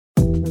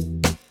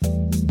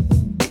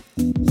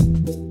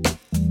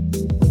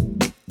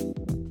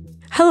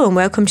Hello and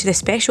welcome to the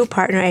special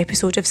partner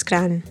episode of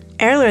Scran.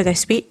 Earlier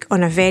this week,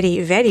 on a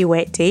very, very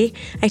wet day,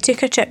 I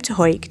took a trip to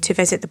Hawick to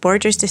visit the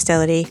Borders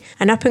Distillery,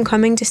 an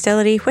up-and-coming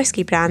distillery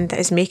whisky brand that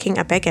is making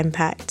a big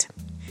impact.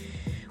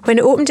 When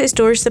it opened its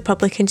doors to the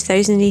public in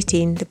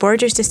 2018, the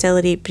Borders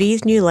Distillery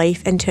breathed new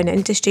life into an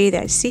industry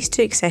that had ceased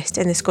to exist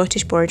in the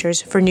Scottish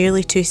Borders for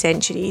nearly 2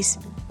 centuries.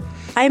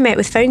 I met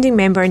with founding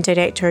member and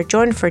director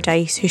John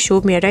Fordyce, who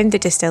showed me around the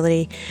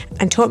distillery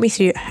and taught me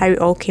through how it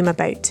all came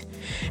about,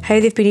 how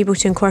they've been able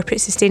to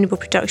incorporate sustainable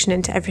production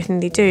into everything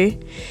they do,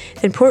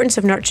 the importance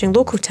of nurturing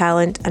local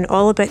talent, and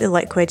all about the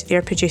liquid they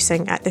are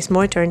producing at this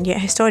modern yet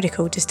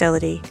historical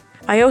distillery.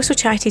 I also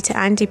chatted to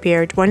Andy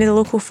Baird, one of the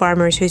local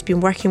farmers who's been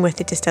working with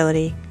the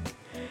distillery.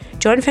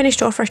 John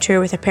finished off our tour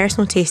with a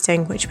personal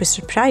tasting, which was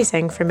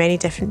surprising for many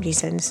different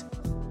reasons.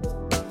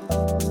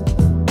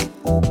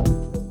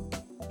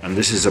 And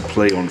this is a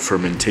play on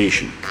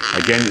fermentation.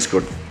 Again, it's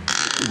got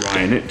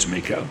rye in it to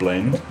make it a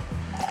blend.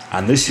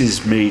 And this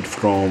is made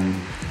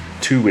from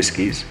 2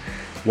 whiskies,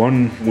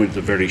 one with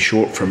a very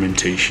short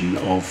fermentation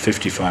of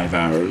 55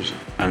 hours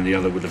and the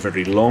other with a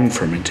very long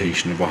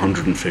fermentation of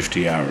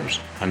 150 hours.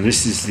 And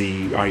this is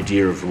the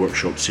idea of the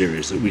workshop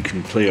series, that we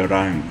can play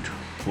around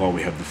while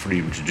we have the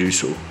freedom to do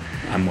so,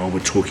 and while we're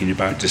talking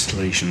about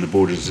distillation, the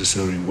Borders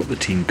Distillery, and what the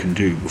team can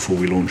do before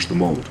we launch the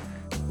malt.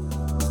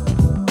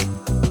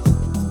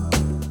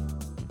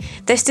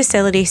 This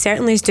distillery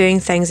certainly is doing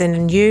things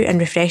in new and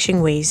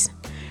refreshing ways.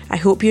 I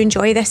hope you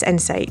enjoy this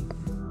insight.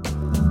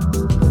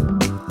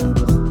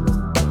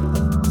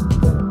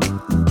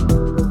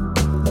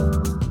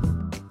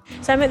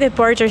 So I'm at the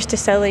Borders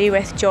Distillery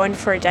with John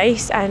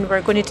Fordyce, and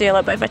we're going to do a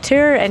little bit of a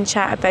tour and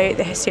chat about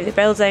the history of the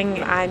building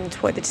and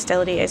what the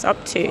distillery is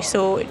up to.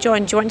 So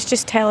John, do you want to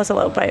just tell us a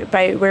little bit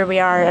about where we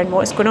are and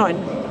what's going on?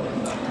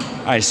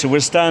 Aye, so we're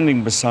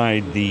standing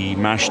beside the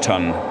mash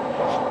tun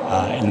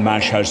in the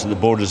mash house at the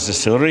Borders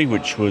Distillery,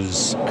 which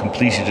was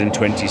completed in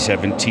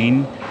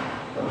 2017,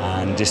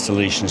 and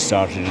distillation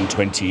started in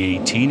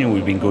 2018, and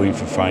we've been going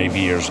for 5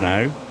 years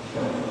now.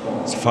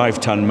 It's a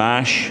 5-ton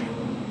mash,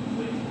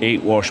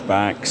 8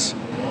 washbacks,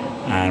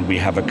 and we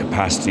have a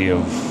capacity of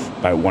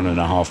about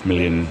 1.5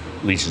 million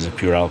litres of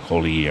pure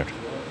alcohol a year.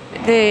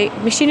 The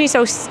machinery is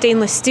all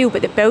stainless steel,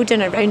 but the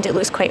building around it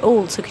looks quite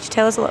old, so could you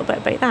tell us a little bit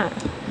about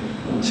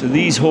that? So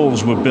these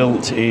halls were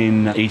built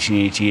in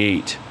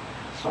 1888,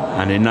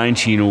 and in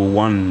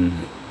 1901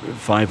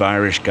 5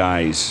 Irish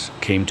guys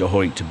came to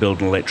Hawick to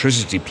build an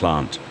electricity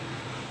plant.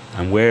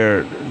 And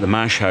where the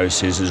mash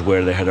house is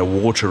where they had a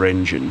water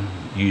engine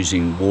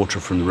using water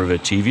from the River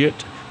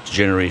Teviot to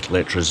generate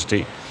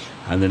electricity.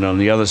 And then on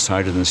the other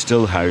side of the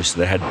still house,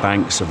 they had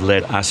banks of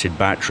lead acid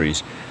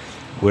batteries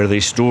where they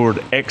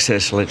stored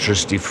excess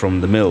electricity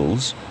from the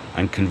mills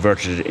and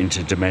converted it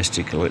into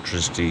domestic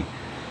electricity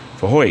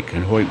for Hawick.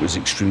 And Hawick was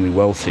extremely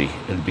wealthy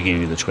at the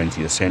beginning of the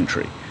 20th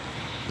century.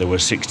 There were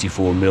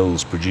 64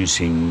 mills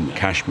producing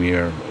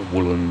cashmere,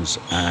 woolens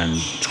and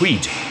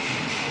tweed.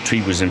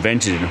 Tweed was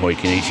invented in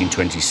Hawick in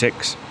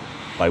 1826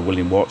 by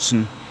William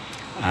Watson,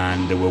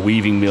 and there were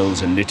weaving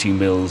mills and knitting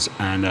mills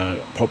and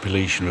a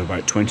population of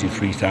about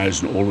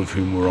 23,000, all of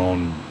whom were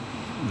on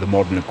the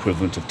modern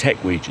equivalent of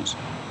tech wages,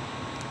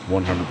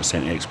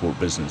 100% export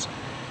business.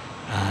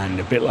 And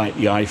a bit like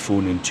the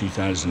iPhone in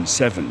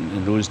 2007,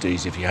 in those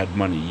days if you had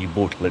money you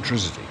bought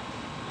electricity.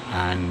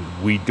 And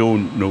we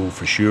don't know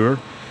for sure,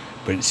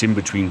 but it's in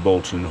between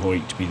Bolton and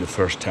Hawick to be the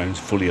first towns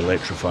fully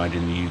electrified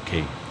in the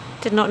UK.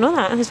 Did not know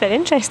that. That's very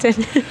interesting.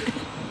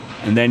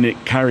 And then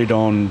it carried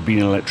on being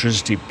an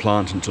electricity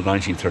plant until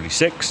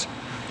 1936,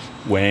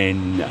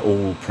 when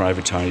all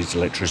privatised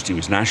electricity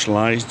was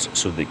nationalised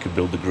so they could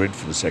build the grid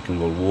for the Second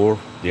World War,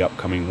 the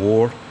upcoming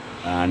war,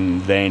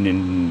 and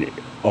then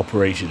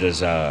operated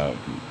as a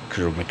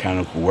kind of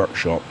mechanical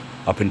workshop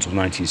up until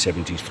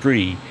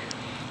 1973,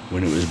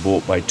 when it was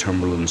bought by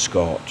Turnbull &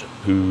 Scott,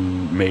 who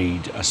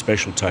made a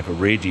special type of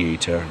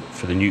radiator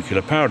for the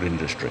nuclear powered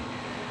industry.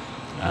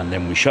 And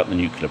then we shut the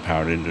nuclear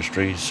powered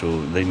industry,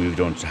 so they moved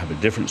on to have a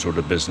different sort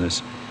of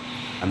business.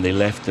 And they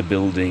left the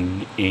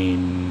building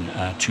in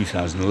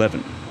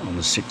 2011, on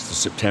the 6th of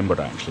September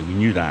actually. We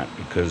knew that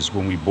because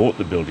when we bought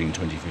the building in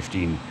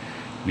 2015,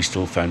 we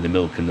still found the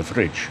milk in the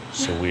fridge.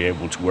 So we were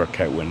able to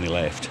work out when they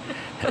left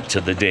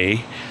to the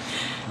day.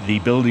 The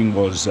building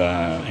was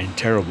in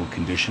terrible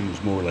condition, it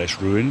was more or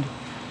less ruined.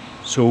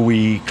 So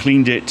we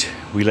cleaned it,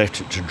 we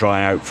left it to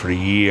dry out for a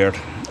year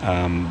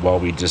while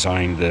we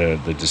designed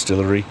the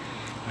distillery,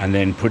 and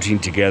then putting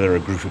together a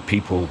group of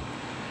people,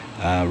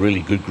 a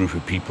really good group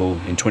of people.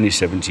 In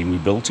 2017 we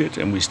built it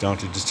and we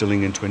started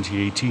distilling in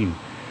 2018.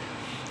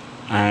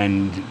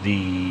 And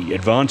the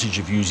advantage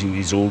of using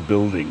these old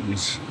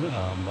buildings,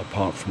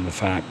 apart from the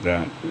fact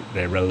that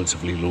they're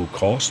relatively low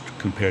cost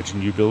compared to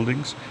new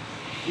buildings,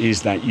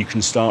 is that you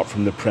can start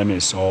from the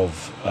premise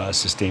of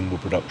sustainable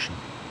production.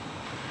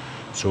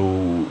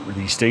 So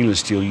the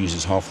stainless steel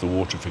uses half the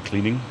water for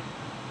cleaning.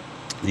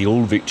 The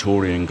old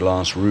Victorian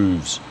glass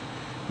roofs,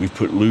 we've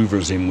put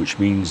louvers in, which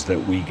means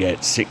that we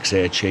get 6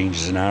 air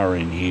changes an hour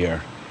in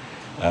here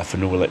for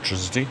no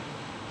electricity.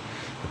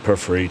 The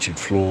perforated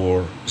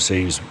floor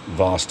saves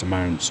vast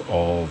amounts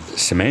of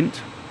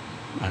cement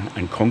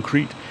and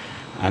concrete.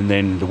 And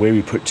then the way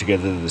we put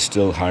together the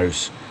still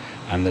house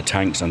and the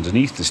tanks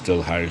underneath the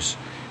still house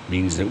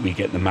means that we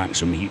get the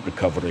maximum heat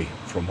recovery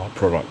from our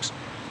products.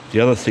 The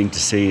other thing to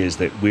say is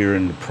that we're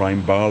in the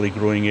prime barley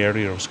growing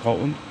area of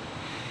Scotland.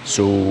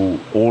 So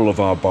all of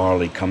our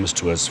barley comes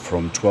to us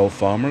from 12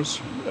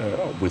 farmers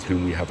with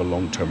whom we have a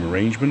long-term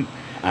arrangement,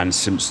 and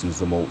Simpsons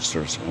the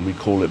maltsters, and we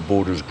call it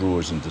Borders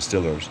Growers and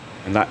Distillers.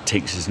 And that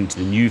takes us into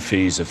the new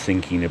phase of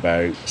thinking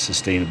about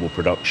sustainable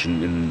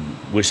production in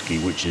whisky,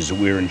 which is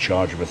we're in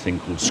charge of a thing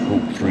called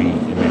Scope 3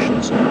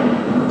 emissions.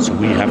 So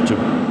we have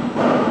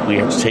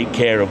to take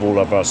care of all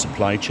of our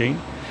supply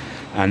chain,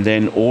 and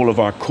then all of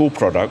our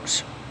co-products,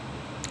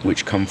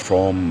 which come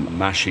from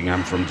mashing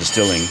and from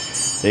distilling,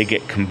 they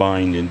get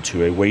combined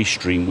into a waste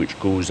stream which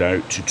goes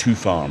out to 2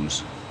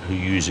 farms who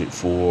use it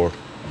for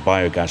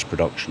biogas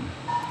production.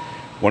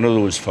 One of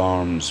those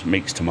farms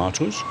makes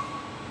tomatoes,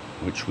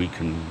 which we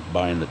can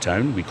buy in the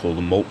town. We call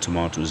them malt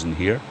tomatoes in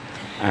here.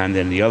 And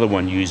then the other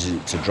one uses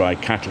it to dry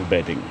cattle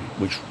bedding,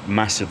 which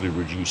massively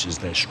reduces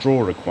their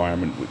straw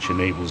requirement, which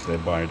enables their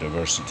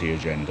biodiversity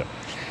agenda.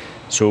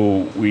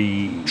 So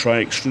we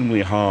try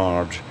extremely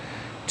hard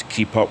to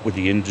keep up with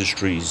the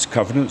industry's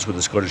covenants with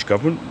the Scottish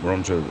Government. We're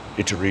on to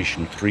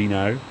iteration 3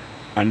 now.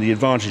 And the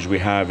advantage we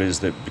have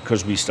is that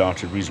because we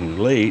started reasonably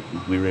late,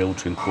 we were able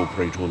to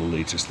incorporate all the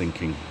latest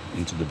thinking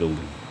into the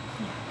building.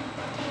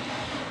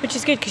 Which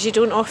is good, because you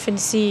don't often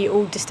see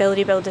old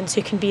distillery buildings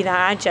who can be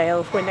that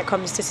agile when it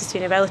comes to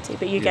sustainability,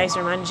 but you guys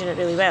are managing it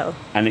really well.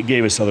 And it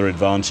gave us other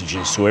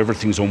advantages, so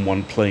everything's on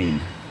one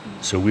plane.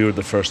 So we were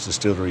the first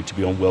distillery to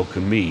be on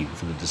Welcome Me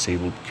for the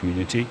disabled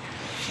community.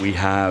 We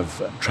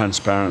have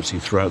transparency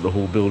throughout the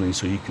whole building,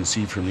 so you can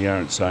see from the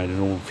outside and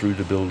all through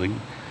the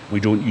building. We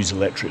don't use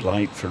electric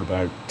light for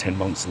about 10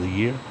 months of the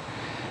year.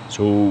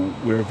 So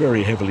we're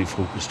very heavily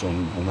focused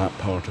on that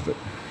part of it.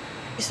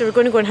 So we're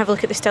going to go and have a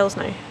look at the stills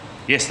now.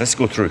 Yes, let's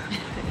go through.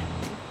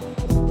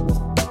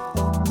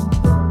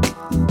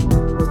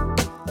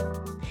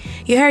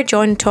 You heard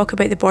John talk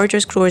about the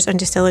Borders Growers and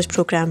Distillers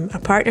programme, a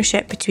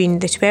partnership between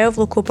the 12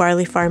 local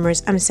barley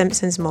farmers and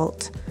Simpsons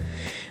Malt.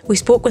 We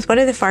spoke with one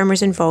of the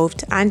farmers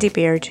involved, Andy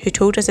Baird, who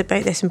told us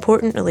about this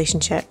important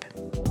relationship.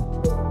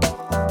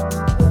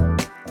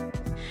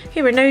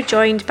 Okay, we're now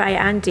joined by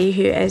Andy,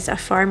 who is a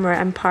farmer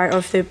and part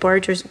of the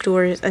Borders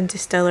Growers and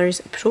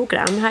Distillers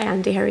programme. Hi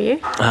Andy, how are you?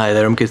 Hi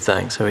there, I'm good,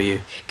 thanks. How are you?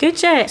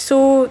 Good, yeah.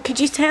 So could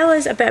you tell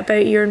us a bit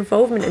about your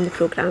involvement in the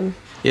programme?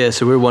 Yeah,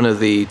 so we're one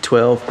of the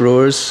 12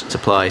 growers,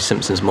 supply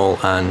Simpsons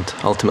Malt and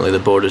ultimately the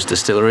Borders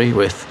Distillery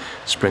with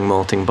spring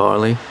malting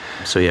barley.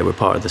 So yeah, we're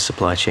part of the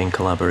supply chain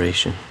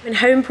collaboration. And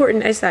how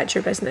important is that to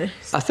your business?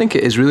 I think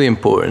it is really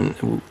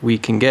important. We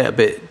can get a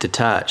bit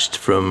detached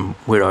from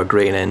where our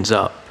grain ends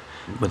up.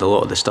 With a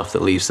lot of the stuff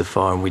that leaves the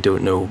farm, we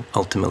don't know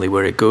ultimately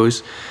where it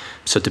goes.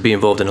 So to be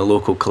involved in a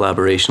local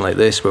collaboration like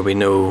this, where we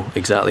know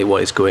exactly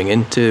what it's going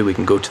into, we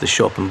can go to the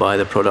shop and buy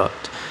the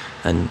product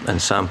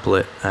and sample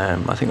it,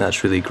 I think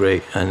that's really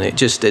great. And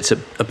it's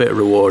a bit of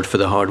reward for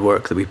the hard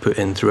work that we put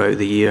in throughout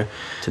the year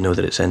to know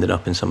that it's ended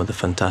up in some of the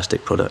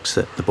fantastic products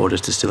that the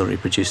Borders Distillery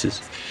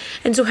produces.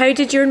 And so how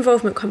did your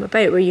involvement come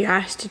about? Were you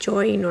asked to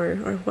join or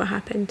what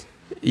happened?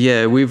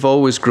 Yeah, we've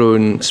always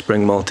grown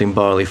spring malting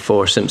barley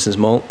for Simpsons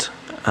Malt,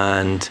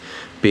 and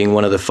being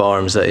one of the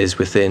farms that is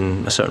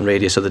within a certain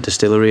radius of the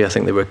distillery, I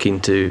think they were keen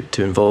to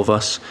involve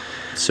us.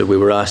 So we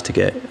were asked to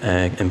get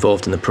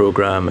involved in the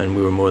programme, and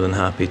we were more than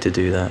happy to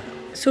do that.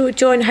 So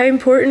John, how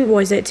important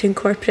was it to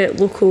incorporate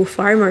local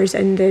farmers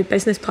in the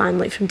business plan,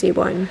 like from day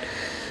one?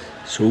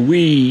 So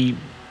we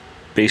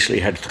basically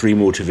had 3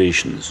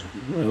 motivations.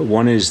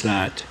 One is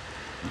that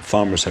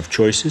farmers have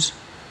choices.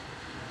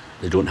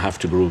 They don't have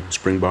to grow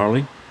spring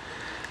barley.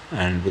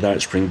 And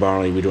without spring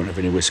barley, we don't have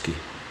any whisky.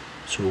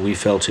 So we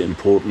felt it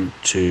important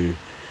to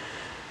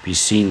be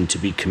seen to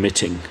be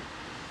committing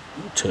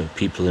to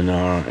people in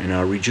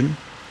our region.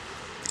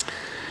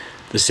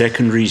 The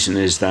second reason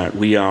is that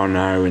we are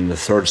now in the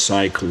 3rd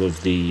cycle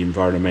of the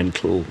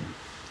environmental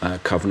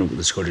covenant with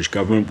the Scottish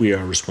Government. We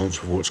are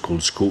responsible for what's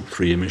called Scope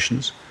 3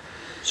 emissions.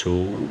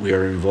 So we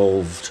are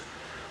involved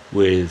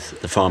with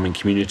the farming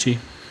community.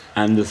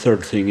 And the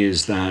third thing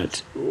is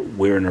that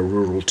we're in a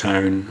rural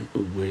town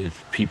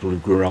with people who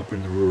grew up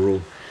in the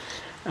rural,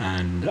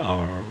 and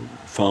our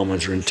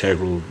farmers are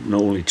integral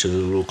not only to the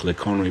local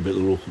economy but the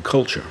local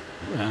culture.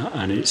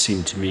 And it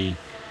seemed to me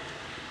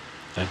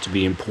to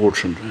be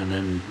important. And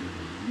then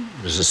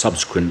there's a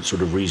subsequent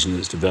sort of reason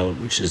that's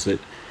developed, which is that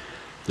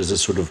there's a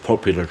sort of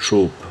popular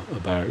trope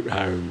about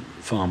how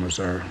farmers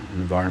are an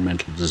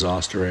environmental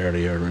disaster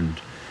area and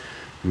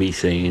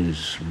methane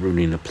is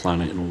ruining the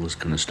planet and all this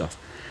kind of stuff.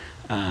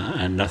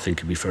 And nothing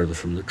could be further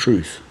from the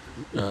truth.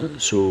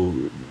 So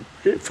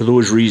for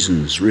those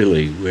reasons,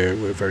 really, we're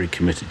very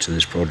committed to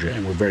this project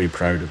and we're very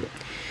proud of it.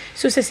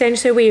 So it's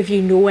essentially a way of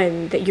you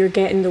knowing that you're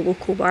getting the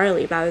local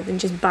barley rather than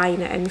just buying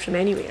it in from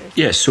anywhere.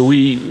 Yes, so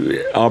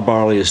our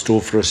barley is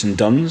stored for us in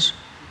duns,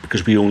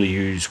 because we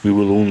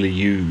will only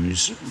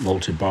use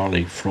malted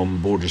barley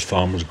from Borders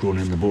farmers grown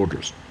in the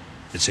Borders.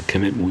 It's a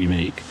commitment we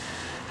make,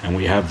 and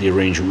we have the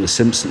arrangement with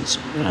Simpsons,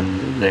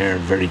 and they're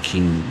very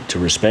keen to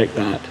respect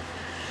that.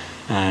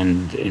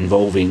 And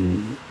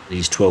involving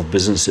these 12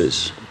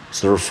 businesses,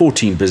 so there are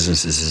 14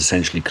 businesses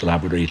essentially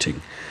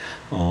collaborating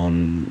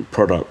on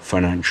product,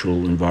 financial,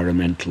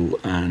 environmental,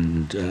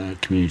 and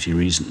community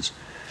reasons,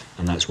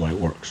 and that's why it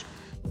works.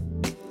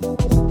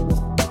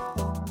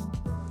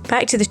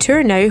 Back to the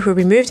tour now, where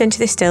we moved into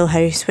the still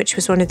house, which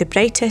was one of the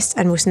brightest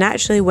and most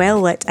naturally well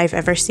lit I've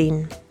ever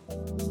seen.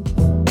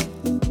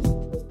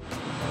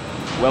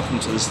 Welcome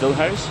to the still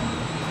house.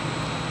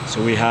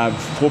 So we have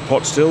 4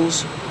 pot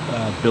stills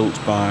built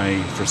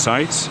by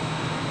Forsyths.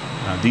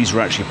 These were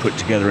actually put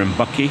together in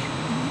Buckie,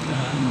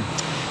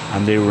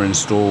 and they were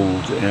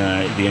installed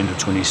at the end of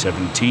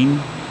 2017.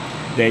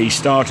 They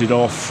started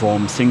off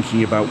from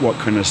thinking about what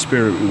kind of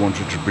spirit we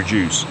wanted to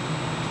produce.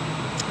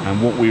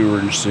 And what we were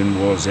interested in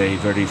was a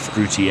very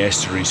fruity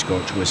estuary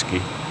Scotch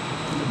whisky.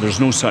 There's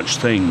no such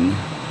thing,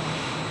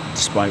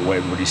 despite what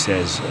everybody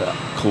says,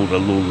 called a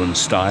lowland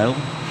style.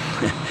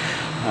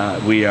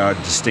 We are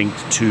distinct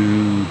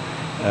to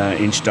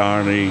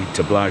Inchdarney,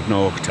 to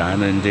Blacknock, to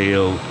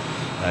Annandale,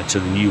 to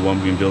the new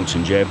one being built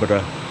in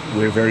Jedburgh.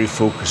 We're very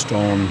focused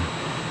on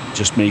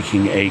just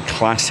making a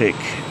classic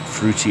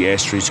fruity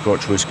estuary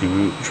Scotch whisky,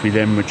 which we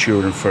then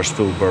mature in first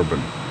fill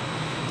bourbon.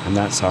 And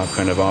that's our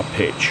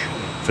pitch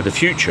for the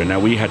future. Now,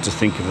 we had to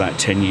think of that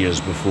 10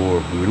 years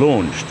before we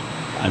launched,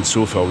 and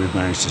so far we've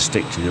managed to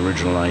stick to the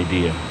original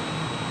idea.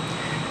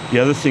 The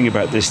other thing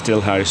about this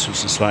still house,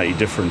 which is slightly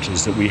different,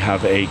 is that we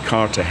have a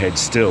carter head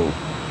still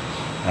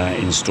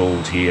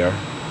installed here.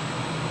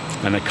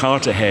 And a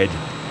carter head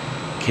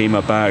came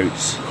about,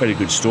 quite a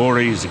good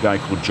story. There's a guy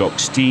called Jock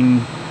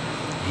Steen,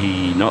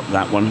 not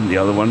that one, the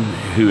other one,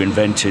 who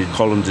invented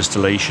column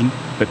distillation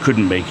but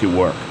couldn't make it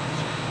work.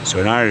 So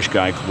an Irish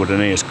guy called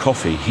Aeneas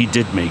Coffey, he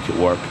did make it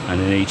work,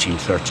 and in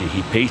 1830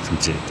 he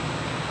patented it.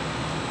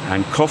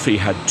 And Coffey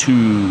had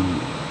 2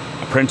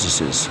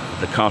 apprentices,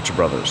 the Carter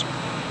brothers,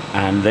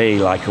 and they,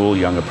 like all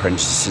young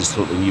apprentices,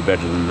 thought they knew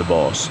better than the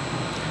boss.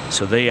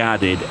 So they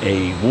added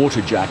a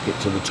water jacket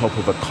to the top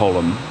of a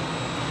column.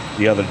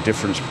 The other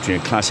difference between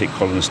a classic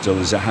column still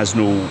is it has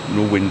no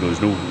windows,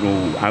 no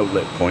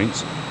outlet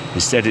points.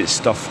 Instead, it's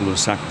stuffed full of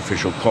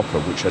sacrificial copper,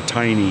 which are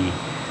tiny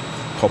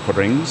copper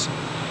rings.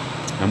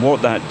 And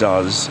what that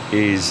does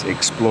is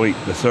exploit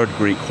the third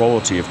great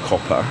quality of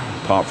copper,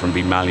 apart from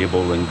being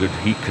malleable and good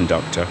heat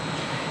conductor,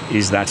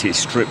 is that it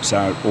strips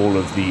out all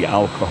of the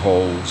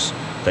alcohols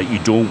that you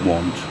don't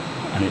want,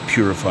 and it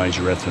purifies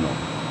your ethanol.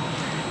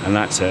 And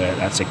that's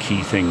a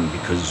key thing,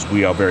 because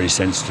we are very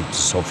sensitive to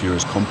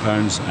sulfurous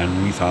compounds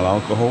and methyl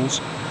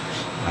alcohols,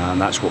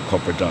 and that's what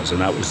copper does, and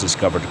that was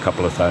discovered a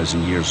couple of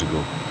thousand years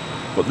ago.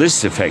 What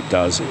this effect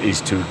does is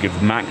to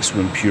give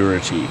maximum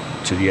purity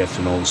to the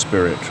ethanol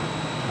spirit.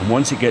 And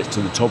once it gets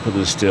to the top of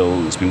the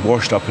still, it's been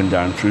washed up and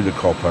down through the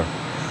copper.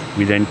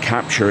 We then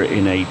capture it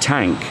in a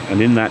tank, and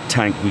in that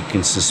tank we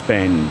can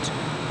suspend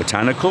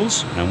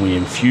botanicals and we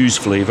infuse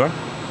flavour.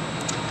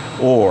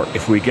 Or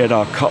if we get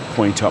our cut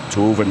point up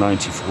to over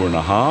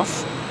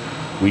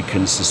 94.5, we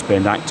can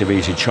suspend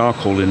activated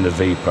charcoal in the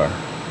vapour,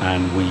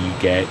 and we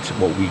get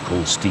what we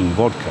call steam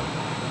vodka.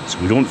 So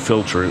we don't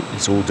filter it,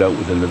 it's all dealt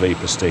with in the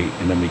vapour state,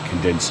 and then we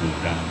condense it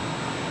down.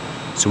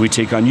 So we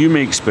take our new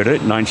make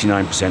spirit,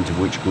 99% of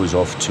which goes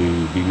off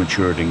to be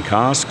matured in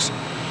casks,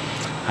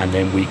 and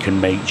then we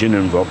can make gin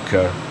and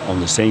vodka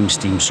on the same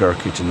steam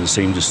circuit in the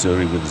same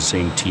distillery with the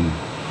same team.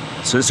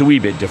 So it's a wee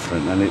bit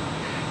different, and it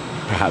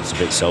perhaps a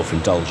bit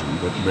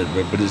self-indulgent, but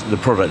the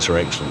products are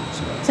excellent.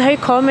 So how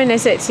common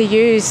is it to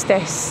use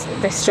this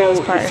still as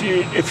part?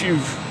 If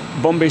you've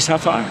Bombay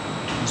Sapphire,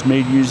 it's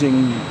made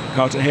using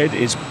Carter Head.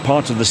 It's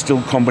part of the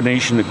still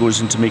combination that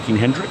goes into making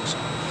Hendrix.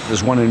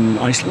 There's one in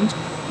Iceland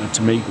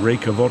to make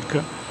Reka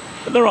vodka.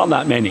 But there aren't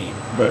that many,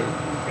 but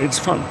it's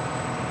fun.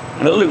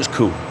 And it looks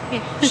cool.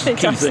 Yeah, it's the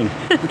key thing.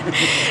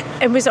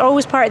 And was it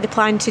always part of the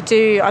plan to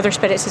do other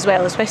spirits as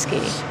well as whiskey?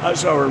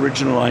 That's our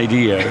original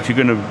idea. If you're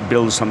going to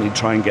build something,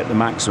 try and get the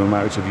maximum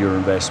out of your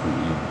investment.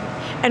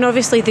 And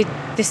obviously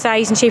the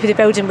size and shape of the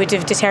building would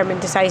have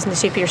determined the size and the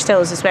shape of your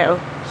stills as well?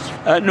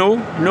 No.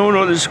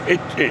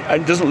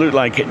 It doesn't look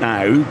like it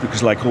now,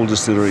 because like all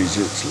distilleries,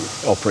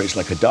 it operates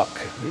like a duck.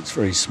 It's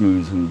very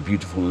smooth and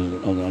beautiful,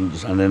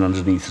 and then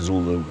underneath is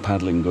all the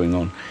paddling going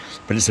on.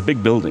 But it's a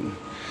big building.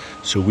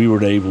 So we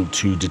were able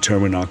to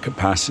determine our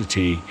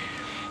capacity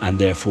and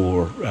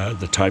therefore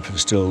the type of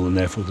still and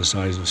therefore the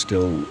size of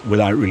still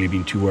without really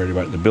being too worried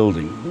about the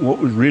building. What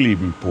was really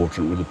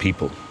important were the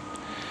people.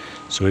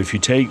 So if you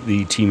take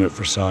the team at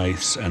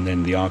Forsyths and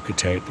then the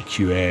architect, the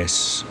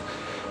QS,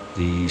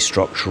 the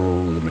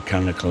structural, the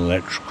mechanical,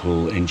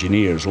 electrical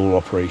engineers, all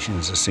operating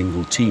as a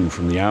single team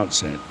from the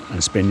outset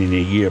and spending a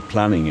year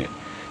planning it,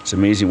 it's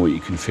amazing what you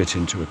can fit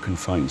into a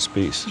confined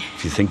space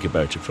if you think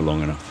about it for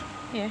long enough.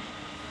 Yeah.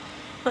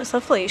 That's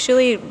lovely. It's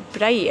really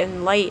bright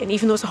and light, and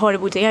even though it's a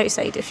horrible day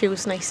outside, it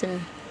feels nice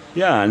and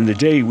Yeah, and the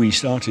day we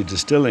started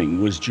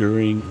distilling was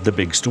during the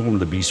big storm,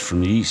 the Beast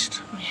from the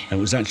East. And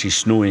it was actually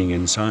snowing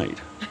inside.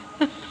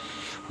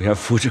 We have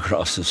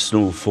photographs of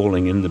snow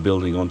falling in the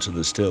building onto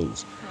the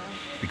stills.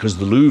 Because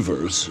the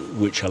louvers,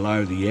 which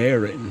allow the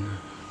air in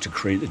to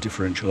create the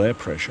differential air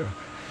pressure,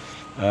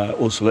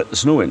 also let the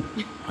snow in.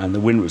 And the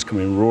wind was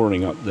coming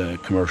roaring up the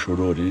commercial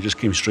road, and it just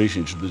came straight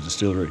into the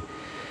distillery.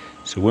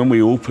 So when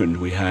we opened,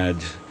 we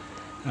had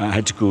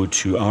to go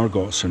to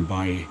Argos and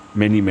buy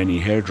many, many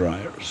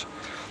hairdryers.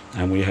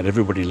 And we had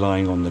everybody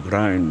lying on the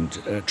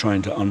ground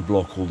trying to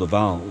unblock all the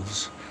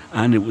valves.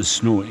 And it was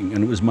snowing,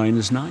 and it was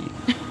 -9.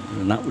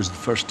 And that was the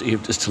first day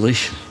of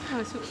distillation.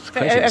 Oh, so it's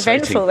quite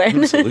eventful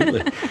then.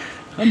 Absolutely.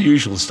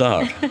 Unusual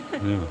start.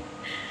 Yeah.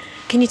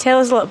 Can you tell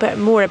us a little bit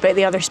more about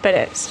the other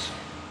spirits?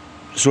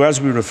 So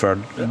as we referred,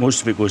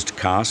 most of it goes to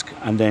cask,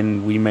 and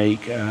then we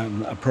make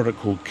a product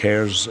called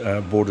Care's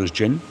Borders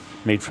Gin,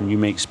 made from new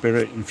make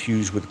spirit,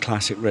 infused with a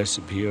classic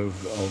recipe of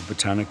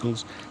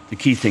botanicals. The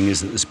key thing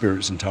is that the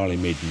spirit's entirely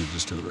made in the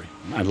distillery.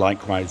 And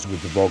likewise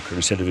with the vodka,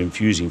 instead of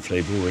infusing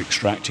flavour, we're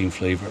extracting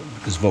flavour,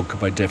 because vodka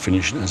by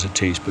definition has a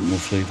taste but no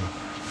flavour.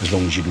 As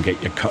long as you can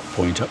get your cut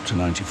point up to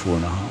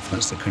 94.5,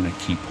 that's the kind of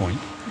key point.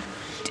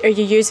 Are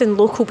you using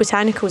local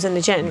botanicals in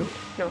the gin?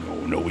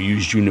 No, we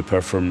use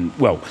juniper from,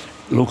 well,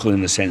 local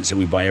in the sense that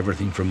we buy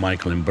everything from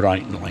Michael in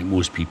Brighton, like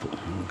most people,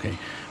 okay?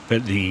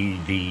 But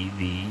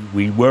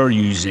we were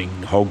using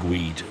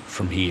hogweed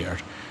from here,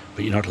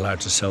 but you're not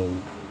allowed to sell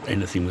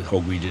anything with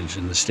hogweed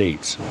in the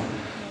States.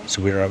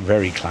 So we're a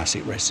very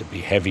classic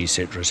recipe, heavy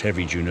citrus,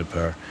 heavy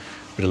juniper,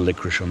 bit of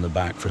licorice on the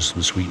back for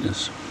some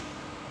sweetness.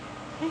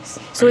 Nice.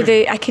 So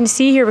I can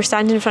see here we're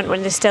standing in front of one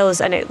of the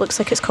stills, and it looks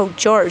like it's called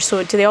George.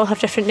 So do they all have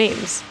different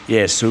names?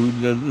 Yes, so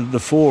the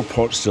 4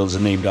 pot stills are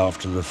named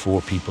after the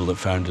 4 people that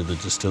founded the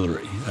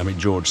distillery. I mean,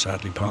 George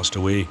sadly passed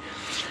away.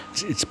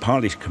 It's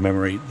partly to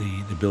commemorate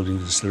the building of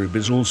the distillery, but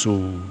it's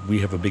also, we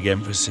have a big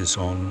emphasis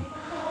on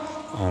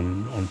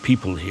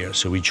people here,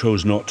 so we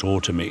chose not to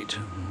automate.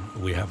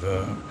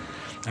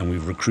 And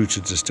we've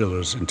recruited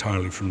distillers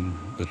entirely from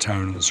the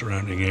town and the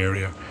surrounding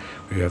area.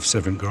 We have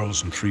 7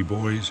 girls and 3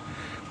 boys.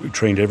 We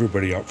trained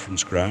everybody up from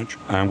scratch,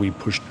 and we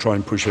try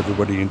and push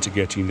everybody into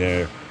getting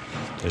their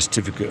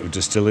certificate of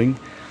distilling.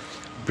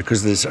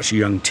 Because there's such a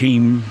young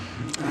team,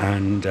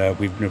 and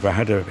we've never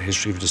had a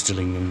history of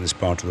distilling in this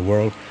part of the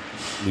world,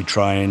 we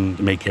try and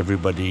make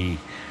everybody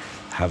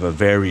have a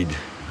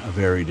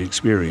varied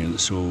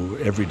experience. So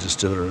every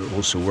distiller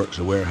also works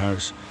a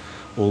warehouse.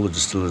 All the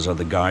distillers are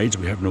the guides.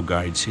 We have no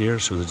guides here,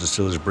 so the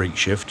distillers break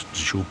shift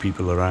to show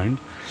people around.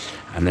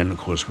 And then, of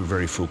course, we're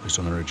very focused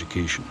on their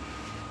education.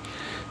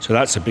 So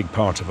that's a big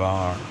part of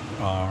our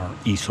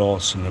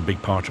ethos, and a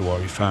big part of why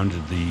we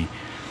founded the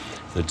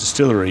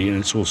distillery, and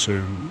it's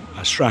also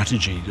a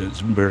strategy that's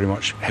very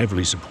much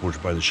heavily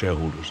supported by the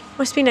shareholders.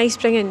 Must be nice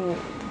bringing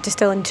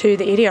distilling to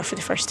the area for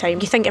the first time.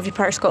 You think every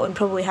part of Scotland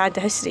probably had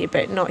the history,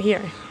 but not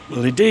here.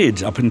 Well, they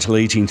did up until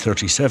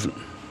 1837.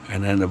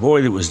 And then the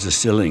boy that was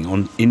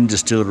distilling in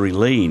Distillery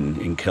Lane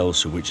in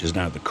Kelso, which is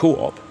now the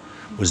Co-op,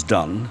 was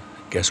done,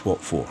 guess what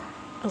for?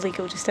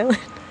 Illegal distilling?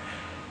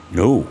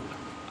 No,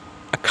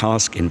 a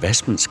cask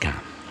investment scam.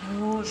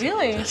 Oh,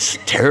 really? It's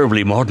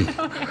terribly modern.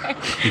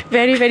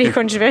 Very, very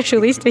controversial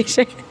these days.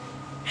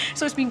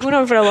 So it's been going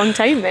on for a long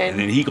time then. And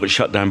then he got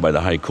shut down by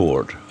the High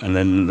Court, and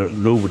then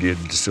nobody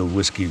had distilled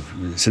whiskey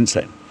since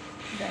then.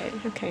 Right,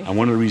 okay. And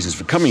one of the reasons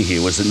for coming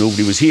here was that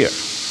nobody was here.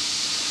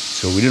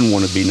 So we didn't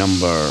want to be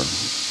number,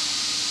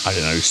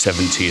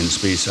 70 in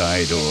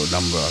Speyside, or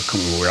number, I can't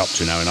remember where we're up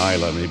to now in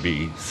Islay,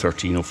 maybe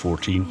 13 or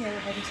 14. Yeah,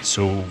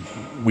 so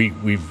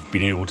we've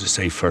been able to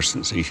stay first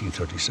since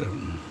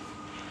 1837.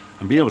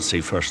 And being able to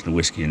stay first in the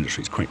whiskey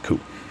industry is quite cool.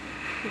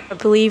 I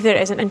believe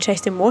there is an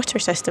interesting water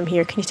system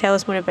here. Can you tell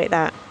us more about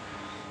that?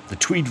 The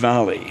Tweed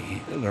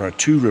Valley, there are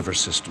 2 river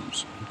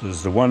systems.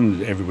 There's the one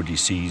that everybody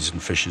sees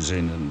and fishes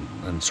in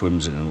and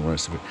swims in and all the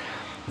rest of it.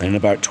 Then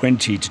about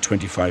 20 to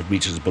 25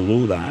 metres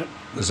below that,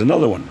 there's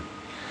another one,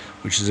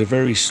 which is a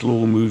very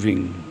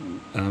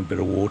slow-moving bit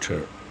of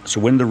water. So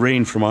when the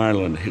rain from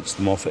Ireland hits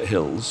the Moffat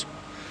Hills,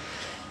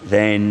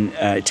 then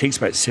it takes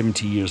about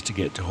 70 years to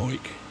get to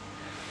Hawick.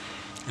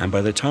 And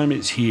by the time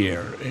it's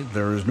here,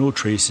 there is no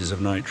traces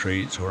of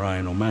nitrates or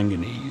iron or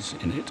manganese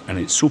in it, and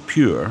it's so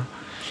pure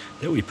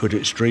that we put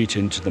it straight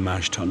into the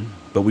mash tun.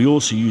 But we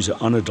also use it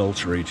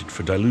unadulterated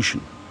for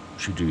dilution,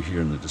 which we do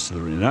here in the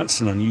distillery, and that's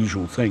an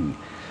unusual thing.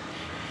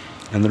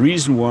 And the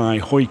reason why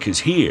Hawick is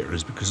here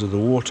is because of the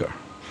water.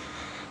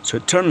 So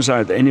it turns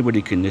out that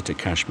anybody can knit a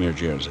cashmere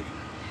jersey,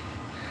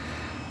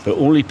 but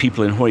only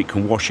people in Hawick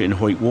can wash it in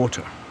Hawick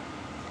water.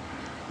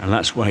 And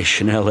that's why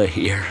Chanel are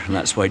here, and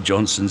that's why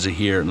Johnson's are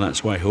here, and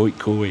that's why Hawick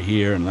Co are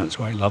here, and that's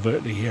why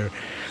Lovett are here.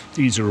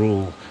 These are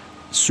all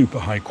super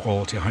high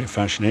quality, high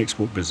fashion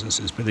export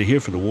businesses, but they're here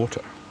for the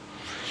water.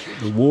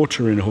 The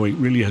water in Hawick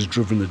really has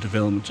driven the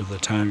development of the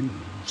town.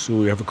 So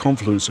we have a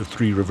confluence of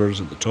 3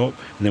 rivers at the top,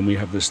 and then we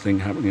have this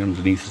thing happening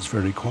underneath us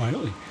very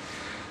quietly.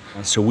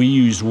 So we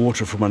use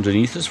water from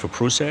underneath us for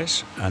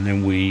process, and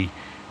then we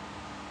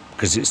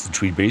because it's the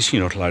Tweed Basin,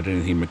 you're not allowed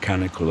anything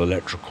mechanical,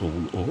 electrical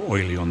or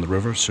oily on the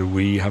river. So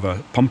we have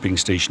a pumping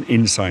station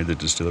inside the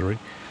distillery,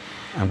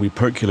 and we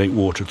percolate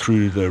water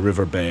through the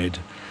riverbed.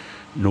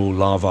 No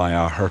larvae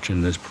are hurt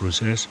in this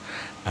process,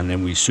 and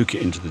then we soak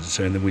it into the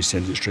distillery and then we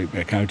send it straight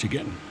back out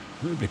again.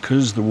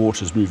 Because the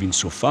water's moving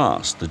so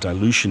fast, the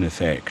dilution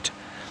effect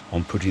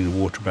on putting the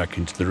water back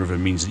into the river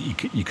means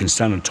that you can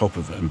stand on top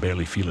of it and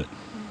barely feel it.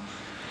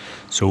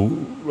 So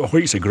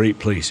Hoyt's a great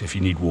place if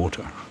you need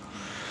water.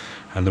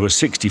 And there were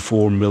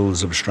 64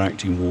 mills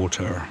abstracting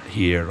water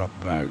here up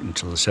about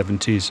until the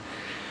 70s.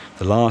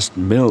 The last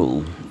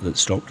mill that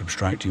stopped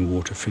abstracting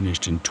water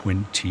finished in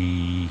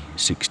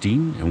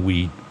 2016, and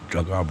we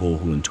dug our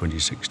borehole in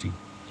 2016.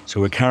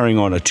 So we're carrying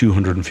on a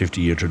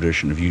 250-year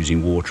tradition of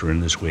using water in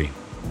this way.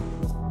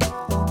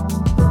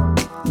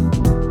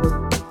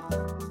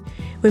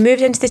 We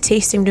moved into the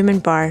tasting room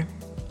and bar.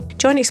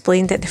 John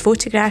explained that the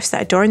photographs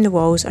that adorn the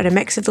walls are a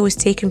mix of those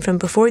taken from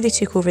before they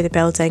took over the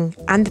building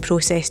and the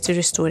process to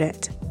restore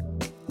it.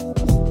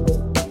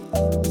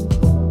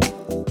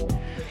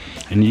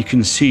 And you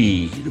can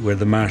see where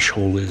the mash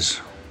hole is.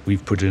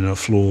 We've put in a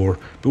floor,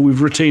 but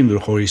we've retained the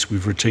hoist,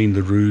 we've retained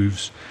the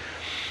roofs.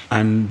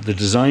 And the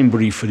design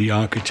brief for the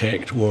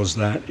architect was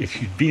that if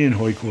you'd been in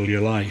Hoyt all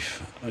your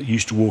life,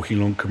 used to walking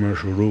along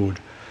Commercial Road,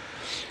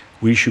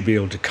 we should be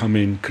able to come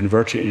in,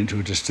 convert it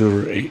into a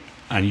distillery,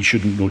 and you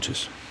shouldn't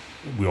notice.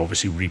 We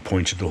obviously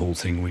repointed the whole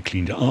thing, we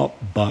cleaned it up,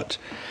 but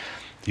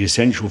the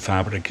essential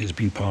fabric has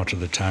been part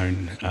of the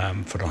town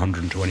for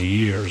 120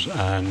 years,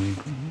 and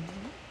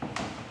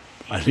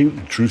I think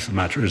the truth of the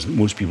matter is that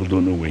most people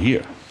don't know we're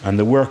here. And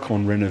the work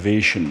on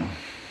renovation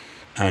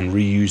and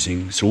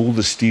reusing, so all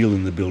the steel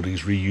in the building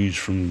is reused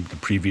from the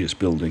previous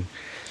building.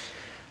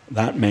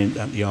 That meant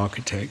that the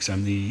architects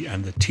and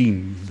the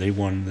team, they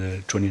won the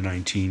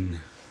 2019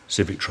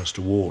 Civic Trust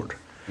Award.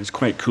 It's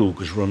quite cool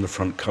because we're on the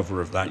front cover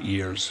of that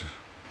year's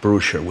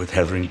brochure with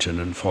Hetherington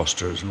and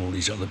Foster's and all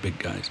these other big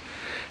guys.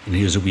 And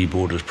here's a wee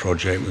Borders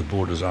project with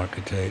Borders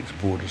architects,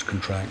 Borders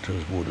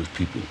contractors, Borders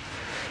people,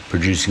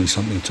 producing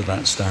something to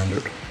that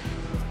standard.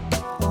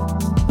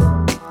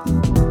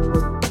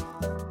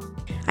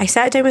 I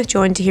sat down with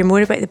John to hear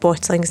more about the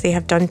bottlings they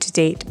have done to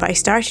date, but I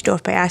started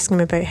off by asking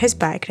him about his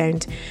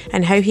background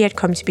and how he had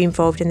come to be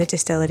involved in the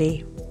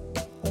distillery.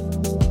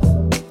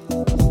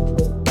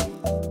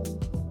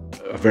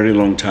 A very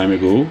long time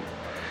ago,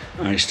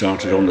 I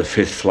started on the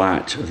fifth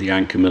flat of the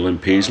Anchor Mill in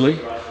Paisley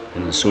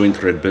in the sewing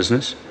thread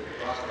business.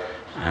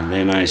 And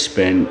then I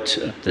spent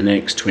the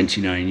next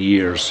 29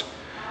 years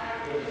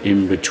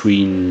in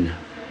between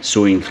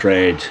sewing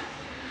thread,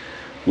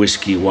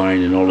 whiskey,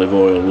 wine and olive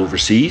oil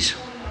overseas.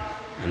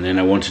 And then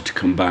I wanted to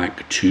come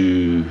back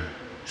to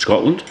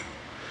Scotland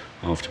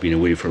after being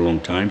away for a long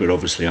time, but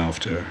obviously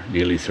after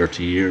nearly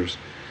 30 years.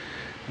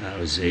 I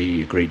was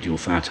a great deal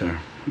fatter,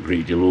 a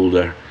great deal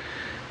older,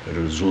 but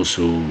there was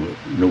also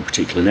no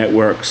particular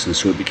networks, and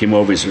so it became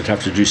obvious I'd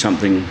have to do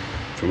something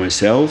for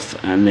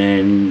myself, and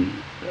then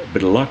a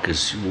bit of luck,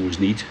 as you always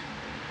need.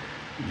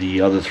 The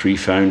other three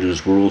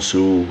founders were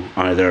also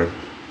either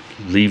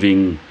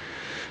leaving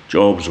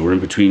jobs or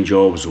in between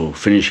jobs or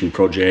finishing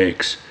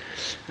projects,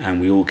 and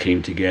we all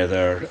came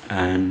together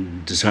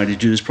and decided to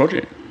do this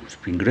project. It's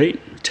been great.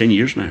 10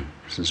 years now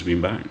since I've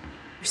been back.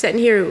 We're sitting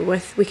here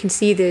we can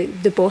see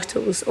the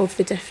bottles of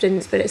the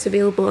different spirits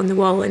available on the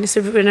wall, and it's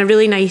in a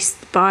really nice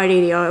bar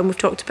area, and we've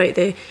talked about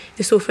the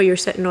sofa you're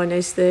sitting on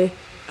is the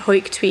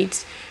Hoyt Tweed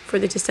for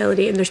the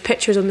distillery, and there's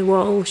pictures on the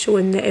wall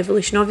showing the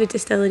evolution of the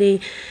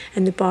distillery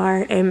and the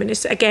bar, and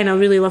it's again a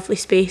really lovely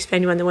space for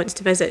anyone that wants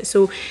to visit.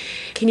 So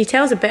can you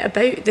tell us a bit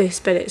about the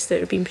spirits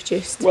that are being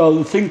produced? Well,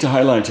 the thing to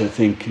highlight I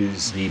think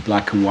is the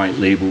black and white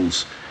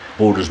labels,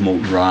 Borders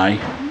Malt Rye,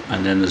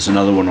 and then there's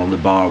another one on the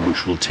bar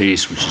which we'll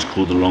taste, which is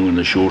called the long and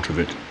the short of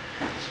it.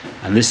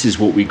 And this is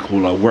what we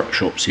call our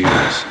workshop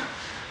series,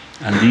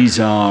 and these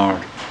are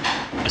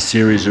a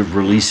series of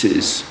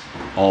releases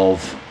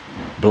of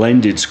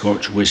blended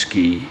Scotch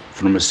whisky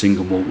from a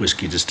single malt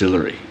whisky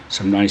distillery.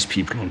 Some nice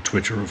people on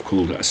Twitter have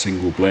called it a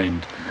single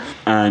blend.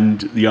 And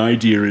the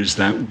idea is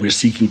that we're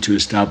seeking to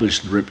establish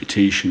the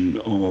reputation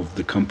of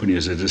the company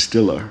as a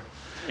distiller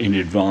in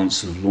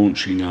advance of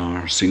launching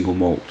our single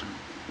malt,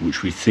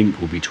 which we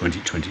think will be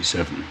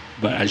 2027.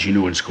 But as you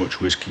know, in Scotch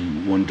whisky,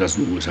 one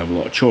doesn't always have a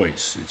lot of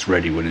choice. It's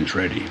ready when it's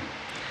ready.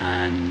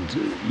 And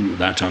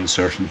that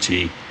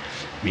uncertainty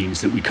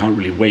means that we can't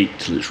really wait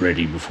till it's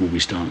ready before we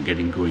start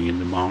getting going in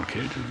the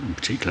market, in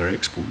particular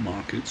export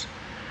markets.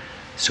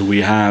 So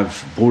we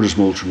have Borders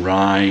Malt and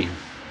Rye,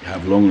 we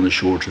have long and the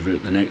short of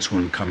it. The next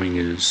one coming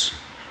is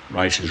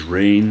Right as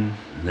Rain.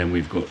 And then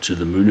we've got To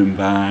the Moon and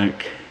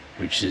Back,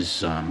 which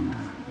is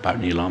about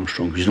Neil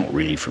Armstrong, who's not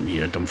really from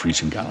here,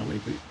 Dumfries and Galloway,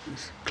 but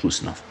it's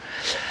close enough.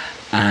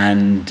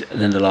 And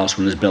then the last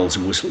one is Bells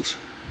and Whistles.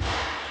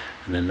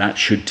 And then that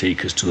should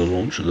take us to the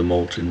launch of the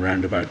malt in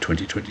round about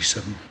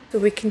 2027. So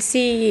we can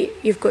see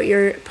you've got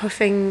your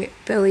Puffing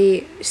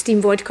Billy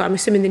steam vodka. I'm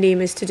assuming the name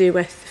is to do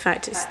with the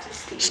fact it's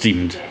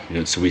Steamed.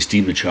 So we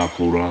steam the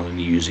charcoal rather than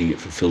using it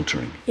for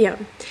filtering. Yeah.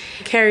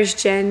 Kerr's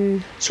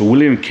gin. So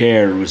William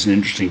Kerr was an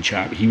interesting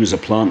chap. He was a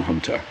plant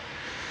hunter,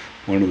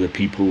 one of the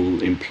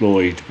people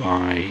employed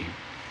by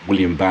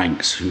William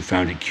Banks, who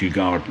founded Kew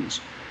Gardens.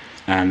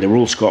 And they were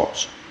all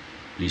Scots,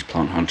 these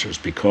plant hunters,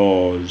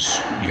 because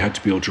you had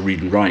to be able to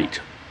read and write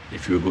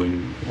if you were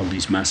going on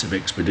these massive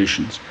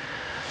expeditions.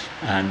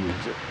 And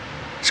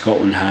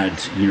Scotland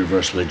had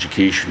universal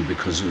education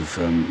because of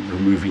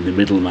removing the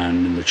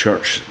middleman in the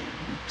church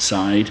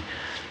side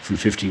from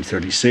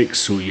 1536,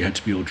 so you had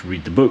to be able to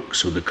read the book,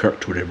 so the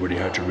Kirk taught everybody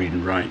how to read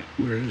and write,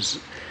 whereas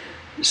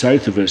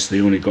south of us they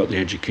only got the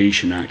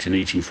Education Act in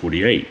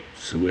 1848,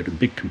 so we had a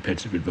big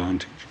competitive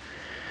advantage.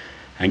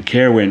 And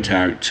Kerr went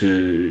out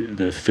to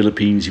the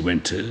Philippines, he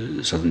went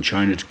to southern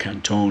China, to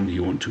Canton, he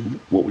went to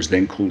what was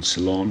then called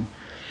Ceylon,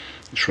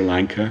 Sri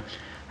Lanka,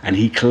 and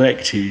he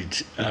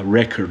collected a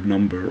record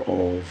number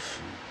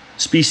of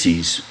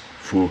species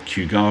for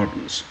Kew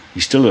Gardens.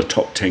 He's still a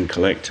top 10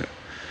 collector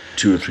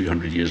 200 or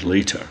 300 years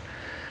later,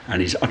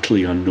 and he's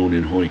utterly unknown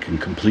in Hawick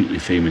and completely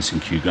famous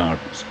in Kew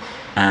Gardens.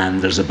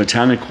 And there's a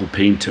botanical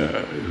painter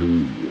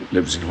who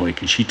lives in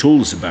Hawick, and she told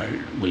us about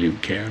William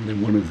Kerr, and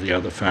then one of the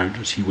other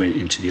founders, he went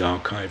into the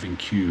archive in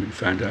Kew and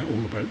found out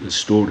all about this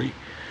story.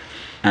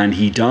 And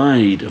he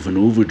died of an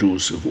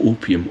overdose of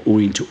opium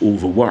owing to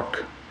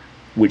overwork,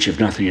 which, if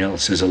nothing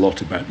else, says a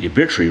lot about the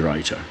obituary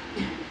writer.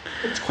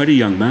 He's quite a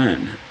young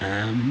man,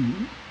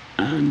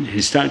 and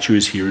his statue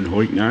is here in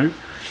Hawick now,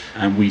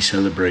 and we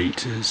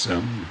celebrate as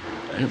a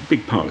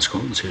big part of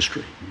Scotland's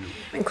history.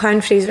 And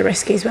Clan Fraser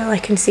whisky as well, I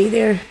can see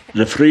there.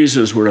 The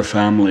Frasers were a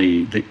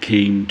family that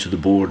came to the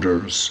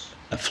Borders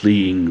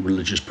fleeing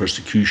religious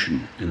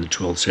persecution in the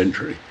 12th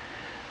century.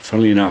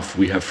 Funnily enough,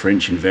 we have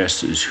French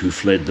investors who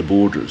fled the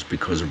Borders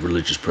because of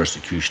religious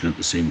persecution at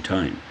the same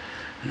time.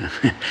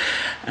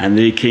 And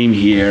they came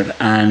here,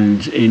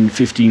 and in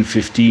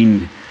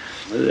 1515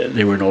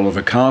 they were in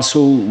Oliver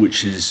Castle,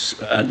 which is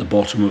at the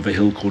bottom of a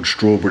hill called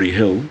Strawberry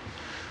Hill.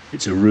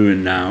 It's a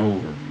ruin now,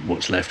 or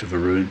what's left of a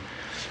ruin.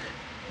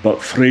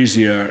 But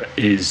Fraser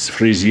is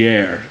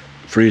Fraisier.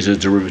 Fraser is a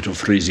derivative of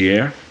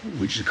Fraisier,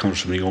 which comes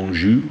from the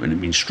Anjou, and it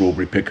means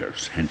strawberry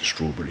pickers, hence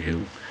Strawberry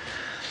Hill.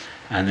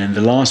 And then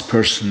the last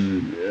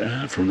person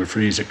from the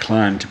Fraser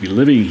clan to be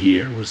living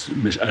here was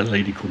a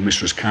lady called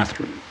Mistress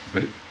Catherine,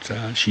 but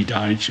she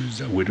died. She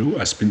was a widow,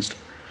 a spinster.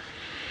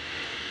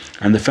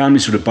 And the family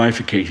sort of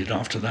bifurcated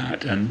after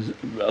that, and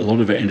a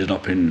lot of it ended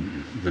up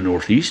in the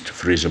northeast,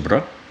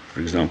 Fraserburgh, for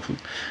example,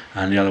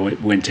 and the other way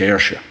went to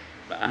Ayrshire.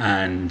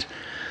 And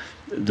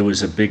there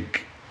was a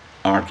big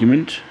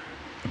argument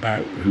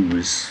about who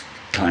was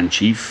clan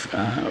chief.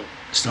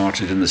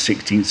 Started in the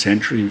 16th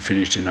century and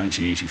finished in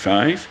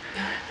 1985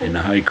 in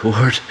the High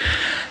Court.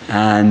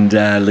 And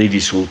Lady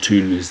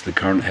Saltoun is the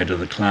current head of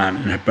the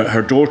clan. But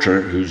her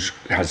daughter, who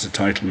has the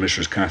title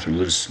Mistress Catherine,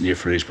 lives near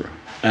Fraserburgh.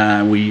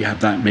 We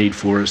have that made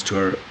for us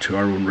to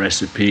our own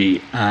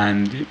recipe,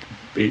 and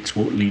it's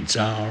what leads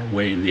our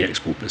way in the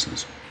export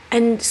business.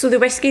 And so the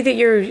whisky that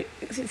you're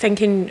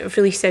thinking of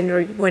releasing,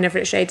 or whenever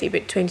it's ready,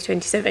 about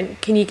 2027,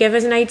 can you give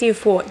us an idea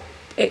of what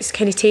it's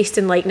kind of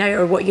tasting like now,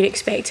 or what you're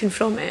expecting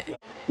from it?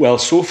 Well,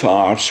 so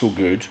far, so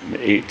good.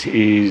 It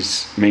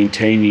is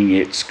maintaining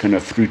its kind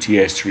of fruity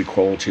estery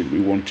quality that we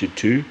wanted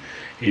to.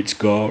 It's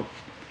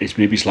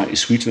maybe slightly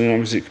sweeter than I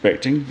was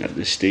expecting at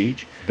this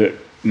stage, but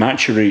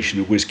maturation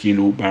of whiskey in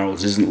oak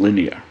barrels isn't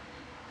linear.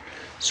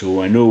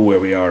 So I know where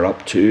we are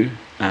up to,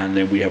 and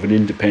then we have an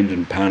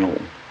independent panel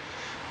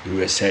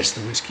who assess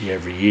the whiskey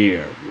every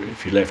year.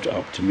 If you left it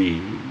up to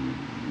me,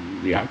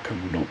 the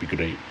outcome would not be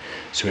great.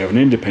 So we have an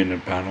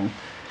independent panel,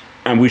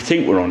 and we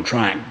think we're on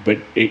track, but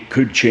it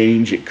could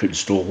change, it could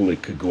stall,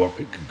 it could go up,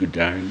 it could go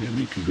down,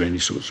 it could go any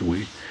sorts of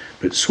ways.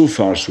 But so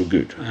far, so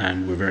good,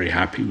 and we're very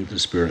happy with the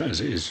spirit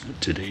as it is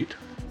to date.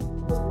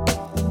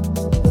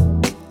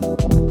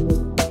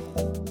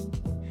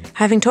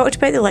 Having talked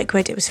about the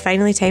liquid, it was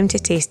finally time to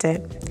taste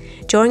it.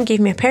 John gave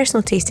me a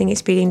personal tasting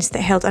experience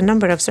that held a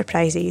number of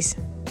surprises.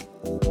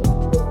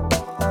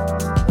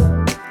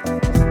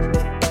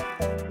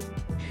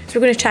 So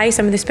we're going to try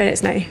some of the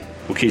spirits now.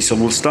 Okay, so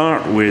we'll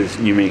start with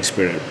New Make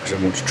Spirit, because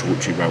I want to talk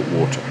to you about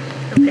water.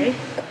 Okay.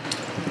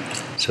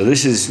 So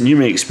this is New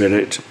Make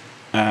Spirit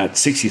at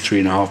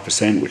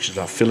 63.5%, which is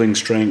our filling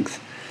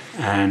strength,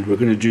 and we're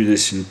going to do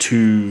this in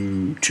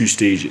two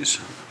stages.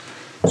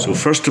 So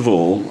first of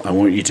all, I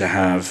want you to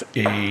have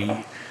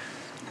a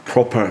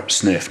proper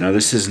sniff. Now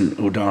this isn't,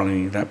 oh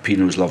darling, that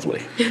Pinot's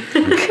lovely.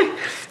 Okay.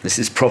 This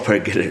is proper,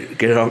 get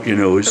it out your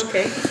nose.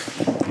 Okay.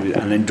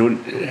 And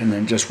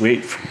then just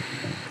wait.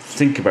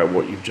 Think about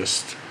what you've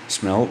just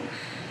smelled.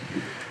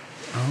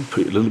 I'll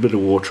put a little bit of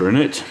water in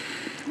it.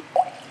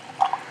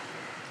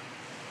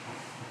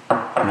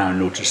 Now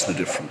notice the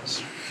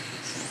difference.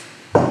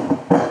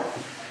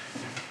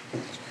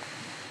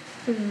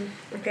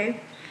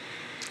 Okay.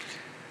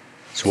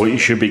 So what you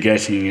should be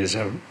getting is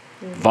a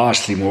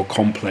vastly more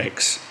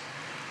complex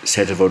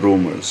set of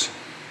aromas.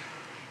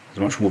 There's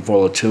much more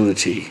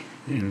volatility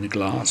in the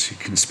glass. You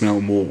can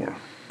smell more.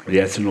 The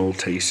ethanol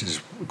taste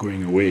is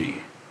going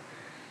away.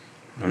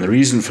 And the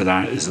reason for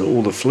that is that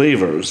all the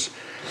flavours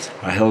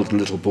are held in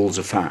little balls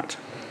of fat.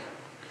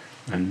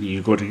 And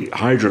you've got to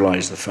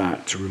hydrolyse the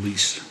fat to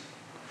release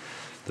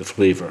the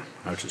flavour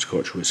out of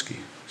Scotch whisky.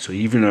 So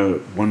even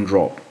one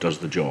drop does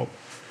the job.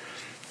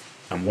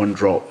 And one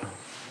drop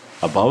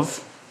above,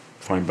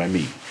 fine by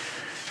me.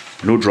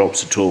 No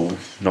drops at all,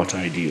 not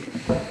ideal.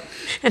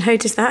 And how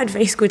does that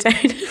advice go down?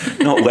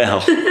 Not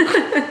well.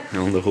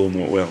 On the whole,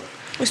 not well.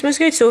 It smells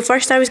good. So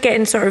first I was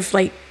getting sort of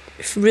like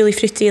really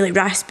fruity, like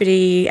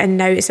raspberry, and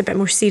now it's a bit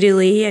more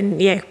cereally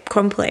and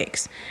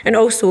complex. And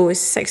also it's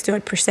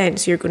 60-odd%,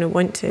 so you're going to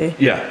want to...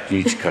 Yeah, you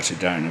need to cut it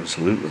down,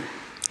 absolutely.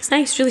 It's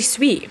nice, really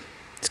sweet.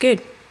 It's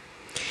good.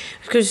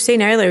 Because I was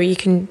saying earlier, you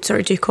can sort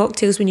of do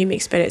cocktails when you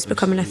make spirits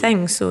becoming a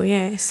thing, so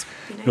yes.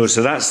 No,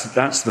 so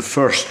that's the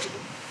first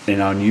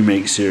in our new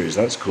make series.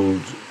 That's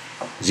called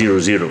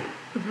 00,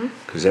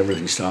 because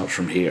everything starts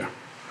from here.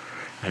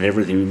 And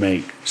everything we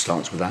make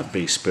starts with that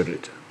base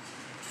spirit.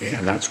 Yeah,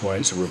 and that's why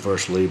it's a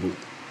reverse label.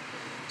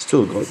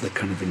 Still got the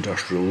kind of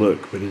industrial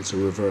look, but it's a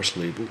reverse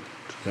label.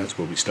 That's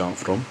where we start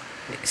from.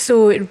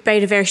 So by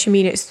reverse you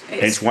mean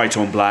it's white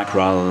on black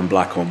rather than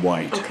black on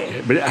white. Okay.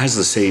 Yeah, but it has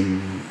the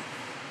same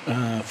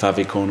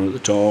favicon at the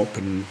top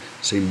and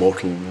same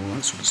bottle and all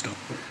that sort of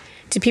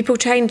stuff. Do people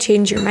try and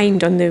change your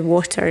mind on the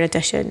water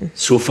addition?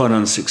 So far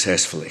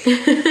unsuccessfully.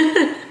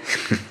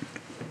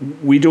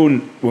 We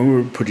don't, when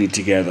we're putting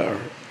together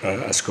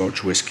a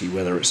Scotch whisky,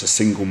 whether it's a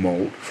single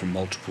malt from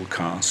multiple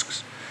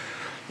casks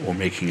or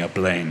making a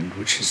blend,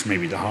 which is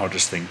maybe the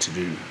hardest thing to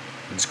do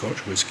in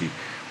Scotch whisky,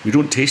 we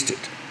don't taste it.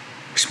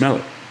 We smell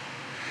it,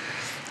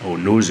 or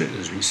nose it,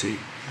 as we say.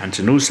 And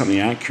to know something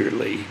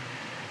accurately,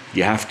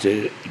 you have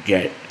to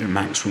get a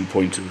maximum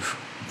point of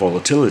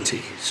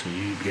volatility, so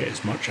you get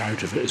as much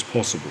out of it as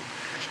possible.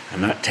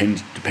 And that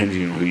tends,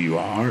 depending on who you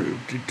are,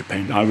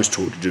 I was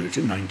taught to do it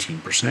at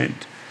 19%.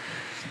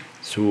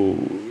 So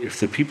if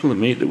the people that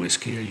make the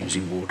whisky are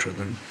using water,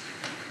 then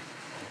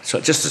so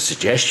just a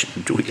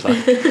suggestion, do we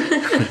like?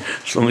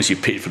 As long as you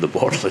paid for the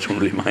bottle, I don't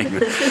really mind.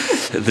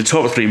 The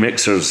top three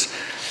mixers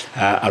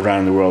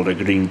around the world are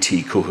green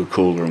tea,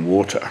 Coca-Cola and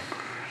water.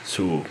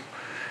 So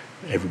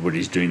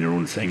everybody's doing their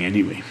own thing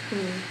anyway.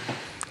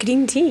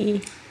 Green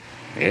tea?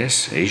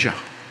 Yes, Asia.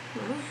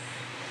 Oh,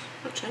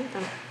 I'll try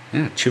that.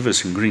 Yeah,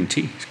 Chivas and green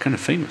tea. It's kind of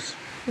famous.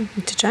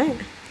 To try it.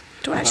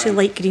 I don't actually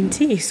like green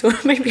tea, so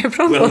it might be a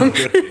problem. Well,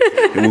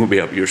 it won't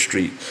be up your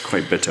street,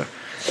 quite bitter.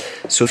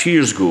 So a few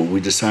years ago, we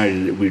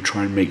decided that we'd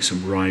try and make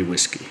some rye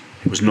whiskey.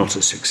 It was not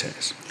a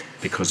success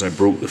because I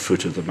broke the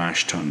foot of the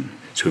mash tun.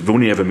 So we've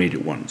only ever made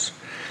it once.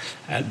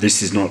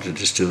 This is not a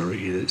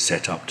distillery that's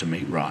set up to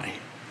make rye.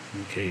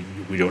 Okay,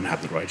 we don't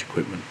have the right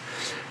equipment.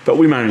 But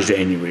we managed it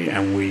anyway,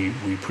 and we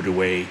put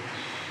away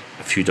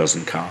a few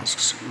dozen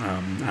casks,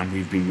 and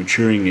we've been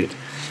maturing it.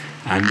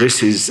 And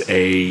this is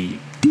a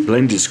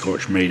blended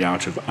Scotch made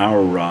out of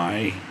our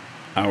rye,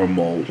 our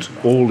malt,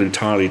 all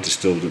entirely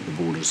distilled at the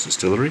Borders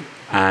Distillery.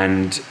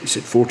 And it's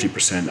at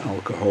 40%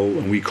 alcohol,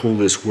 and we call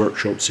this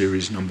Workshop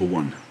Series number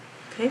 1.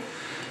 Okay.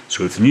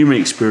 So if the new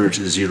make spirit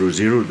is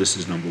 00, this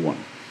is number 1.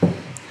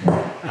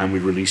 And we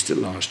released it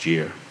last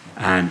year.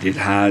 And it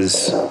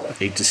has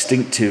a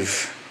distinctive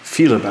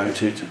feel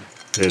about it.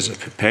 There's a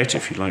pipette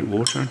if you like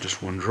water,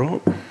 just one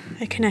drop.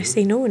 How can I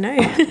say no now?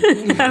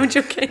 I'm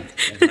joking.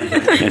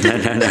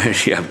 No,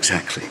 yeah,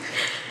 exactly.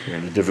 You're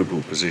in a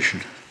difficult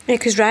position. Yeah,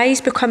 because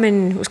rye's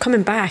was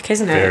coming back,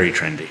 isn't it? Very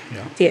trendy,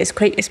 yeah. Yeah,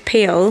 it's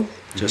pale.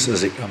 Just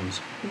as it comes.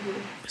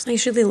 It's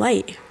nice, really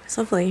light. It's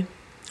lovely.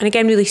 And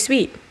again, really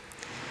sweet.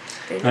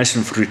 Nice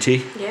and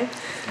fruity. Yeah.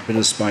 A bit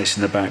of spice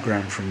in the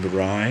background from the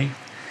rye.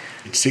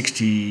 It's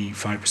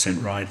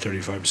 65% rye,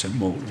 35%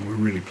 malt, and we're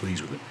really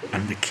pleased with it.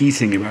 And the key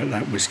thing about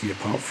that whisky,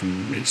 apart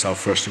from it's our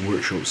first in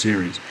Workshop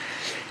Series,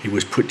 it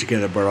was put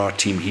together by our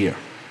team here.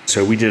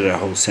 So we did a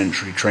whole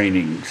century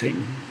training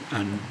thing,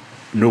 and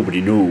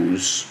nobody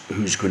knows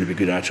who's going to be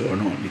good at it or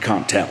not. You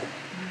can't tell.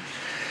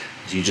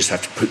 You just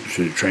have to put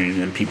through the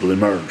training and people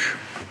emerge.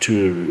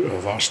 2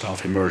 of our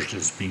staff emerged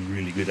as being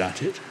really good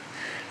at it.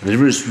 And the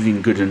difference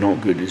between good and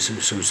not good is,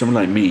 so someone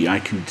like me, I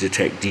can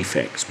detect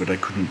defects, but I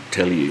couldn't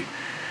tell you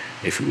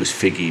if it was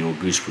figgy or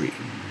gooseberry.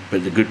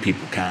 But the good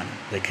people can.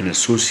 They can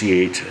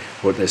associate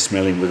what they're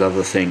smelling with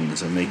other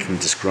things, and they can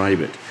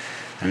describe it.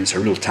 And it's a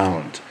real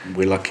talent.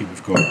 We're lucky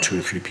we've got 2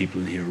 or 3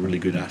 people in here who are really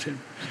good at it.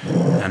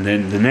 And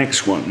then the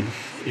next one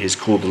is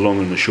called the long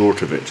and the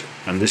short of it.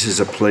 And this is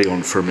a play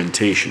on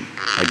fermentation.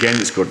 Again,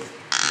 it's got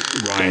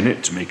rye in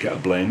it to make it a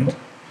blend.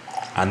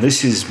 And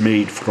this is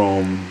made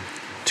from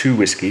 2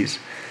 whiskies.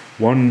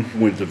 One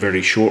with a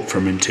very short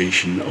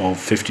fermentation of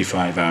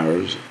 55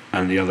 hours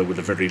and the other with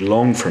a very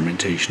long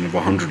fermentation of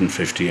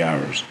 150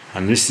 hours.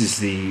 And this is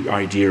the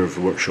idea of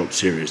the Workshop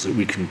Series, that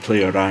we can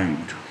play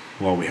around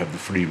while we have the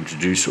freedom to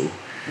do so,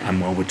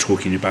 and while we're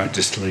talking about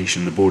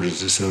distillation, the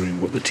Borders Distillery,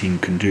 and what the team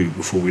can do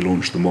before we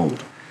launch the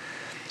malt.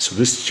 So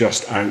this is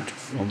just out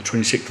on the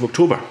 26th of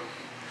October.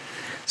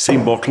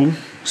 Same bottle,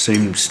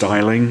 same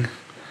styling,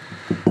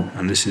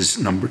 and this is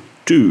number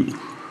 2.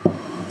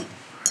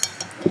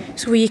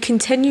 So will you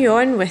continue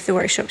on with the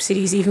workshop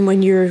series even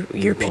when you're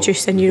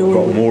producing your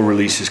own? We've got more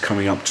releases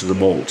coming up to the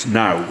malt.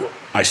 Now,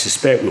 I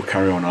suspect we'll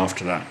carry on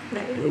after that.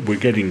 Right. We're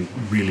getting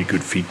really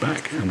good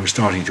feedback and we're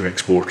starting to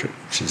export it,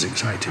 which is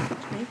exciting.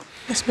 Right.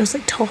 It smells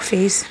like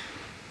toffees.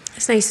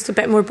 It's nice, it's a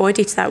bit more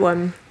body to that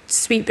one. It's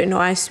sweet but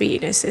not as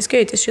sweet. It's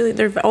good. It's really,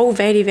 they're all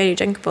very, very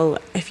drinkable,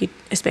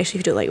 especially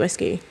if you don't like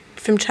whiskey.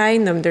 From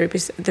trying them, there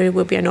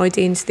will be an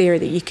audience there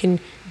that you can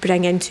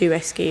bring into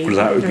whiskey. Well,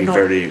 that would be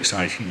very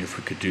exciting if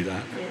we could do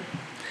that. Yeah.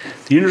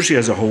 The industry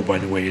as a whole, by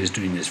the way, is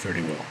doing this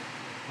very well,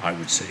 I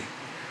would say.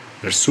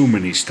 There's so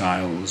many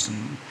styles,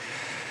 and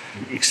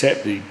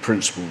accept the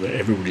principle that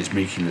everybody's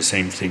making the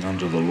same thing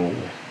under the law,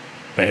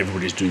 but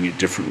everybody's doing it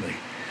differently.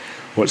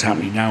 What's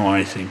happening now,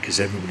 I think, is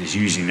everybody's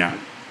using that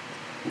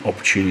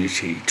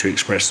opportunity to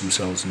express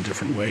themselves in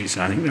different ways,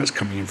 and I think that's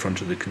coming in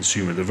front of the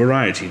consumer. The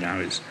variety now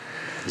is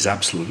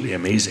absolutely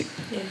amazing.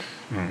 Yeah.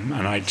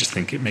 And I just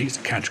think it makes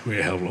the category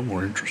a hell of a lot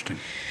more interesting.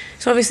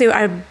 So obviously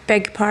a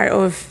big part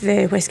of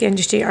the whisky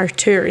industry are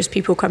tours.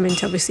 People come in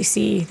to obviously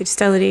see the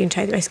distillery and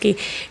try the whisky.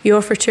 You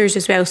offer tours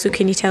as well, so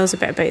can you tell us a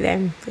bit about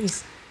them,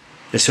 please?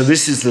 So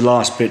this is the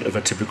last bit of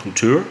a typical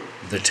tour,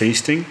 the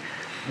tasting.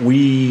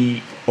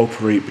 We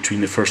operate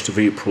between the 1st of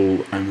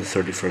April and the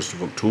 31st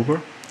of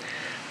October.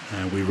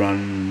 We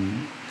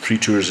run 3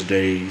 tours a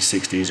day,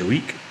 6 days a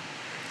week.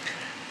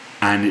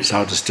 And it's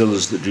our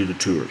distillers that do the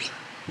tours.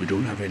 We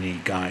don't have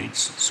any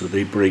guides, so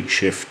they break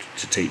shift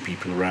to take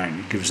people around.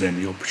 It gives them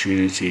the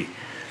opportunity to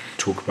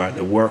talk about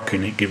their work,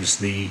 and it gives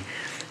the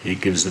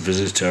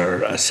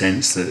visitor a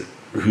sense that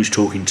who's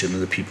talking to them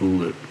are the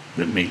people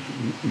that make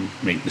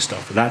the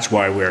stuff. And that's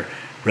why we're,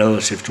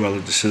 relative to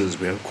other distillers,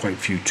 we have quite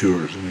few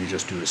tours, and we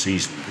just do a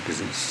season because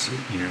it's,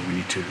 we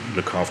need to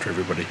look after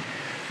everybody.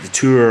 The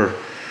tour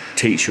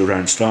takes you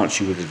around,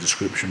 starts you with a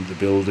description of the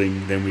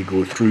building, then we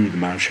go through the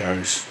mash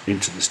house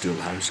into the still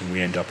house, and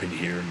we end up in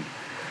here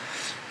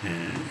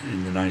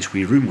in the nice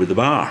wee room with the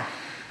bar.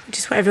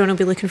 Just what everyone will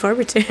be looking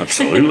forward to.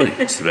 Absolutely,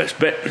 it's the best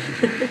bit.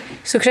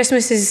 So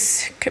Christmas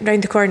is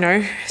round the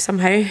corner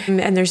somehow,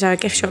 and there's a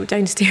gift shop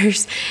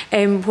downstairs.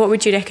 What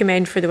would you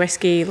recommend for the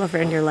whisky lover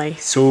in your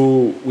life?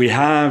 So we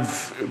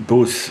have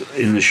both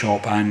in the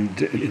shop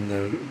and in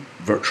the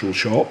virtual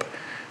shop.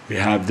 We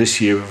have this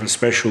year we have a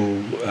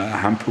special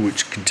hamper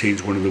which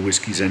contains one of the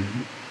whiskies and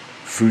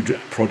food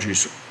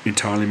produce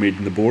entirely made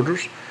in the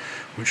Borders,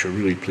 which we're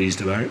really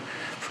pleased about,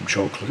 from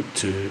chocolate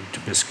to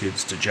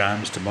biscuits to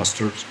jams to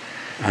mustards.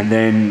 And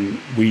then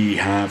we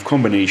have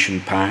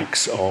combination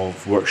packs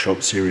of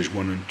Workshop Series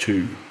 1 and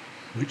 2,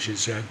 which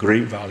is a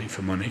great value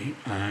for money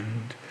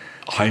and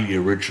highly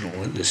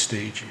original at this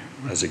stage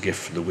as a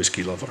gift for the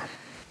whisky lover.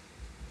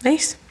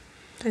 Nice.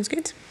 Sounds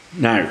good.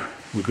 Now,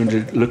 we're going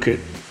to look at,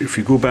 if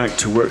you go back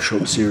to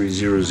Workshop Series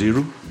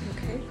 00,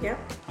 okay, yeah.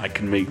 I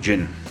can make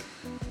gin.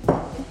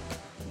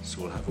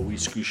 So we'll have a wee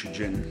scoosh of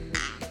gin.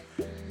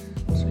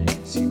 So you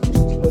can see what it's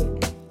like.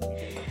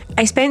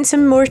 I spent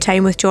some more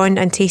time with John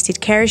and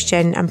tasted Kerr's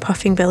Gin and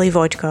Puffing Billy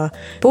Vodka,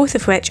 both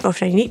of which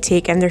offer a unique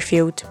take in their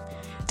field.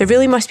 There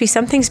really must be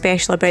something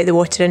special about the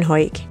water in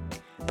Hawick.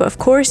 But of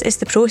course, it's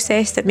the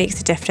process that makes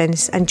the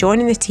difference, and John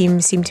and the team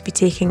seem to be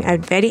taking a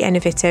very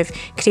innovative,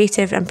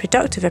 creative and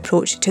productive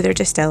approach to their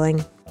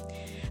distilling.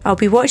 I'll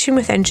be watching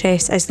with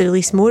interest as they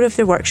release more of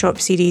their workshop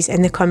series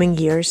in the coming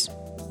years.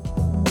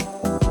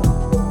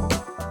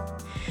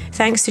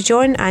 Thanks to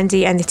John,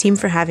 Andy and the team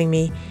for having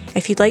me.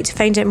 If you'd like to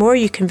find out more,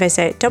 you can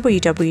visit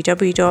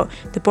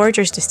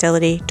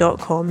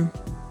www.thebordersdistillery.com.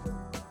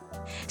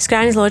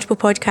 Scran is a Laudable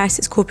podcast.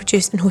 It's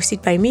co-produced and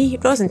hosted by me,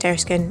 Rosalind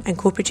Erskine, and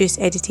co-produced,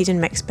 edited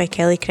and mixed by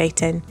Kelly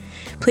Crichton.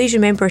 Please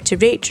remember to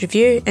rate,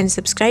 review and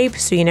subscribe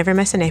so you never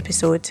miss an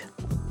episode.